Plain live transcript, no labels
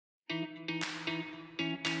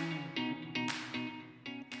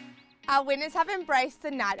Our winners have embraced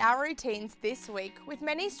the night owl routines this week, with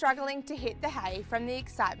many struggling to hit the hay from the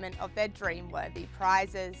excitement of their dream-worthy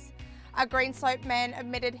prizes. A Greenslope man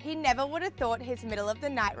admitted he never would have thought his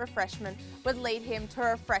middle-of-the-night refreshment would lead him to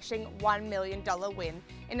a refreshing $1 million win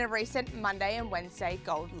in a recent Monday and Wednesday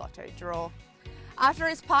gold lotto draw. After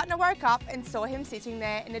his partner woke up and saw him sitting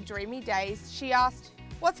there in a dreamy daze, she asked,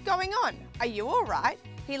 "What's going on? Are you all right?"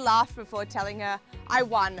 He laughed before telling her, "I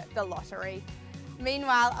won the lottery."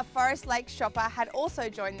 Meanwhile, a Forest Lake shopper had also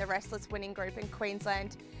joined the restless winning group in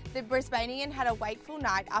Queensland. The Brisbanean had a wakeful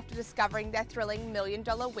night after discovering their thrilling $1 million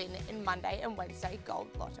win in Monday and Wednesday gold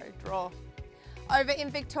lotto draw. Over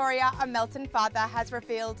in Victoria, a Melton father has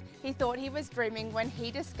revealed he thought he was dreaming when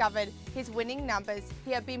he discovered his winning numbers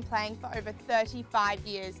he had been playing for over 35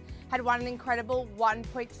 years had won an incredible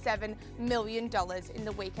 $1.7 million in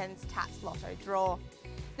the weekend's Tats Lotto draw.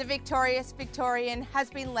 The victorious Victorian has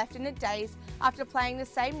been left in a daze after playing the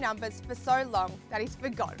same numbers for so long that he's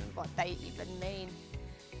forgotten what they even mean.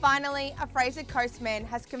 Finally, a Fraser Coast man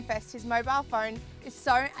has confessed his mobile phone is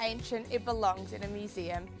so ancient it belongs in a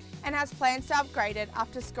museum and has plans to upgrade it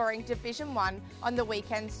after scoring Division 1 on the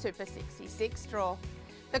weekend's Super 66 draw.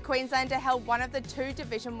 The Queenslander held one of the two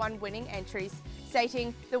Division 1 winning entries,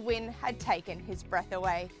 stating the win had taken his breath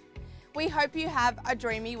away. We hope you have a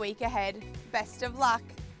dreamy week ahead. Best of luck.